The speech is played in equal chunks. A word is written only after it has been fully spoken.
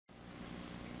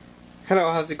Hello,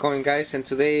 how's it going, guys? And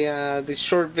today this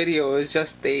short video is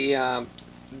just a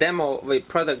demo of a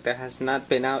product that has not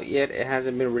been out yet. It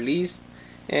hasn't been released,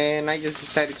 and I just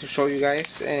decided to show you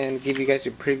guys and give you guys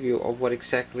a preview of what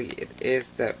exactly it is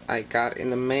that I got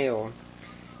in the mail.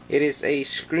 It is a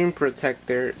screen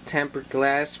protector, tempered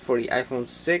glass for the iPhone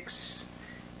 6,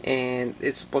 and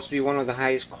it's supposed to be one of the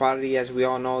highest quality. As we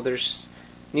all know, there's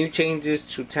new changes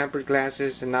to tempered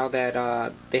glasses, and now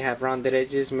that they have rounded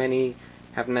edges, many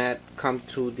have not come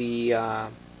to the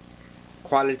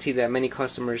quality that many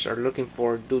customers are looking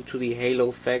for due to the halo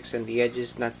effects and the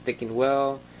edges not sticking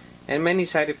well, and many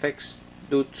side effects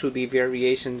due to the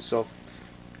variations of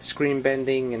screen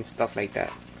bending and stuff like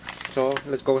that. So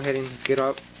let's go ahead and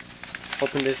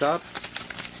open this up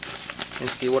and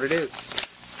see what it is.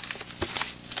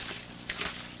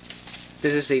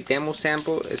 This is a demo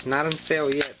sample. It's not on sale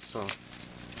yet, so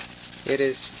it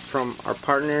is from our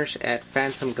partners at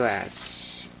Phantom.Glass.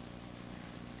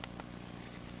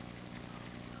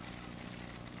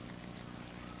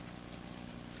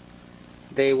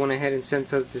 They went ahead and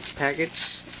sent us this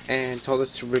package and told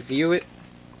us to review it,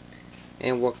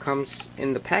 and what comes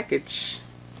in the package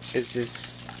is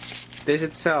this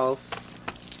itself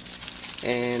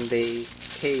and the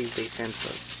case they sent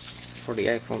us for the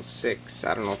iPhone 6.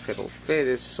 I don't know if it'll fit,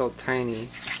 it's so tiny,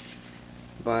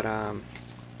 but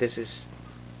this is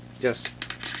just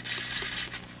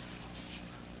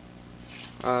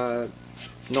a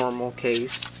normal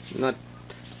case, not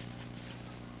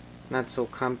so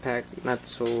compact, not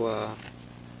so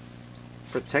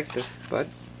protective, but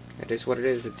it is what it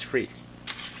is. It's free.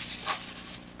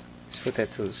 Let's put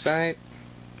that to the side.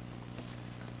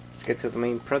 Let's get to the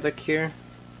main product here.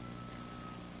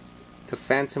 The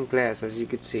Phantom.Glass, as you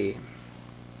can see.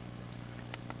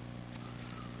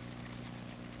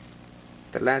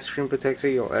 The last screen protector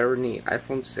you'll ever need.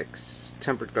 iPhone 6.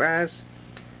 Tempered glass.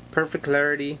 Perfect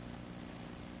clarity.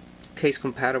 Case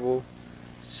compatible.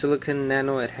 Silicon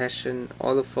nano adhesion.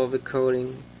 Oliphobic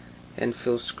coating. And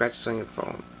feels scratches on your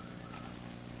phone.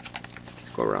 Let's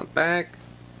go around back.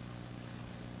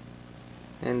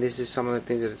 And this is some of the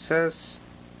things that it says.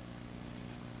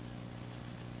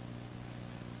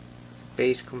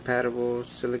 Base compatible.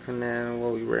 Silicon nano.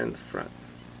 What we wear in the front.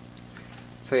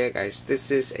 So yeah, guys,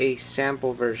 this is a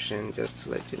sample version, just to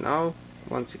let you know.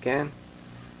 Once again,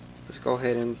 let's go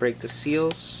ahead and break the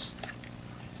seals.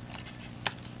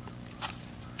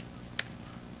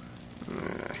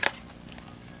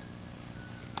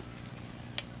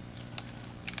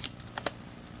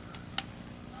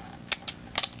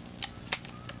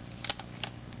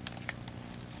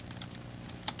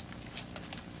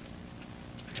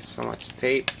 There's so much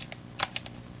tape.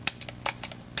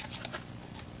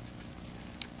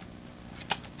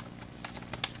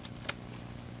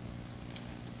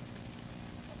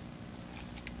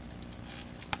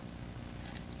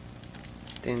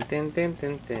 Dun, dun, dun,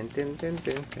 dun, dun, dun, dun,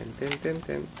 dun, dun, dun,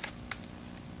 dun.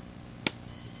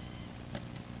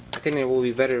 I think it would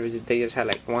be better if they just had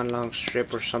like one long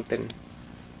strip or something,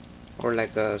 or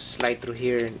like a slide through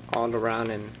here and all around,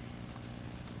 and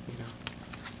you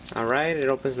know. Alright, it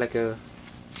opens like a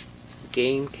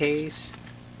game case.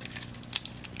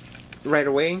 Right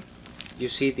away you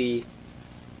see the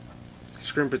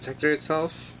screen protector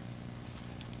itself.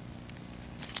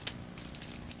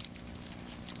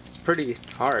 Pretty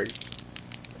hard.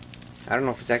 I don't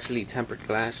know if it's actually tempered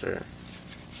glass or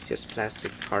just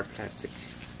plastic, hard plastic.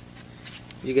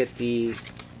 You get the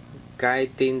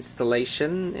guide the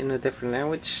installation in a different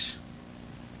language,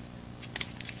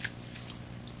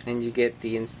 and you get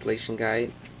the installation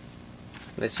guide.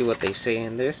 Let's see what they say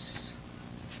in this.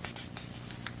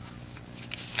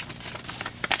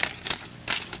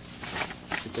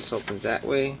 It just opens that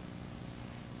way.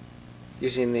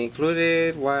 Using the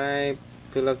included wipe.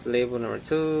 Peel off the label number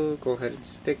 2, go ahead and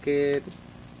stick it.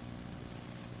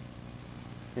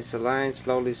 It's aligned,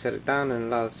 slowly set it down and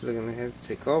allow the silicone head to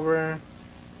take over.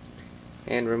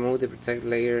 And remove the protective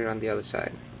layer on the other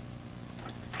side.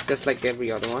 Just like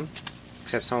every other one,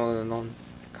 except some of them don't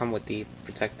come with the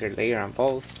protector layer on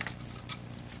both.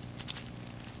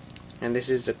 And this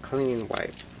is a cleaning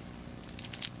wipe.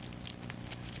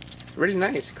 Really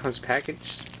nice, it comes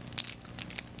packaged.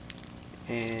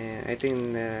 And I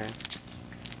think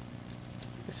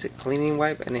it's a cleaning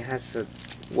wipe, and it has a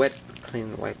wet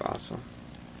cleaning wipe also.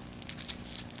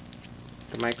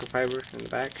 The microfiber in the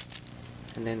back,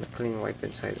 and then the cleaning wipe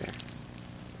inside there.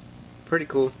 Pretty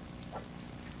cool.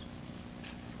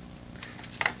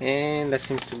 And that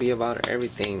seems to be about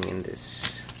everything in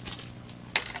this.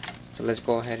 So let's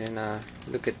go ahead and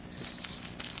look at this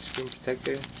screen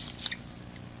protector.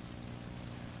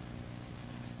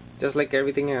 Just like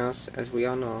everything else, as we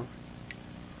all know,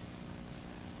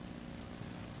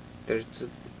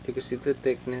 you can see the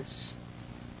thickness.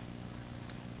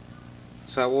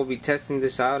 So I will be testing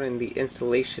this out, and the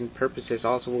installation purposes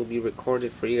also will be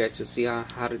recorded for you guys to see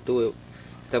how to do it,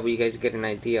 so that way you guys get an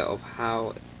idea of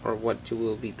how or what you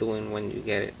will be doing when you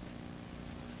get it.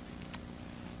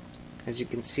 As you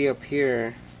can see up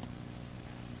here,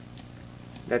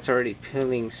 that's already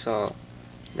peeling, so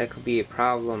that could be a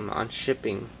problem on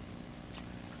shipping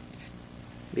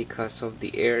because of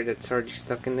the air that's already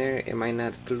stuck in there. It might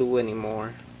not glue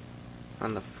anymore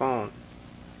on the phone,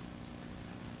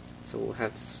 so we'll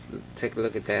have to take a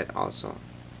look at that also.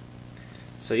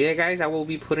 So yeah guys, I will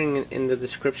be putting it in the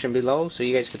description below so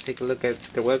you guys can take a look at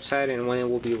their website and when it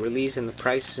will be released and the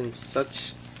prices and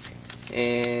such,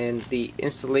 and the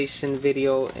installation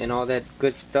video and all that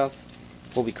good stuff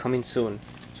will be coming soon,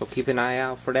 so keep an eye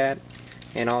out for that.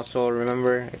 And also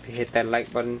remember, if you hit that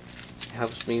like button, it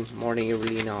helps me more than you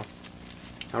really know.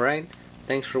 Alright,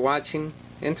 thanks for watching.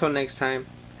 Until next time,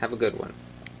 have a good one.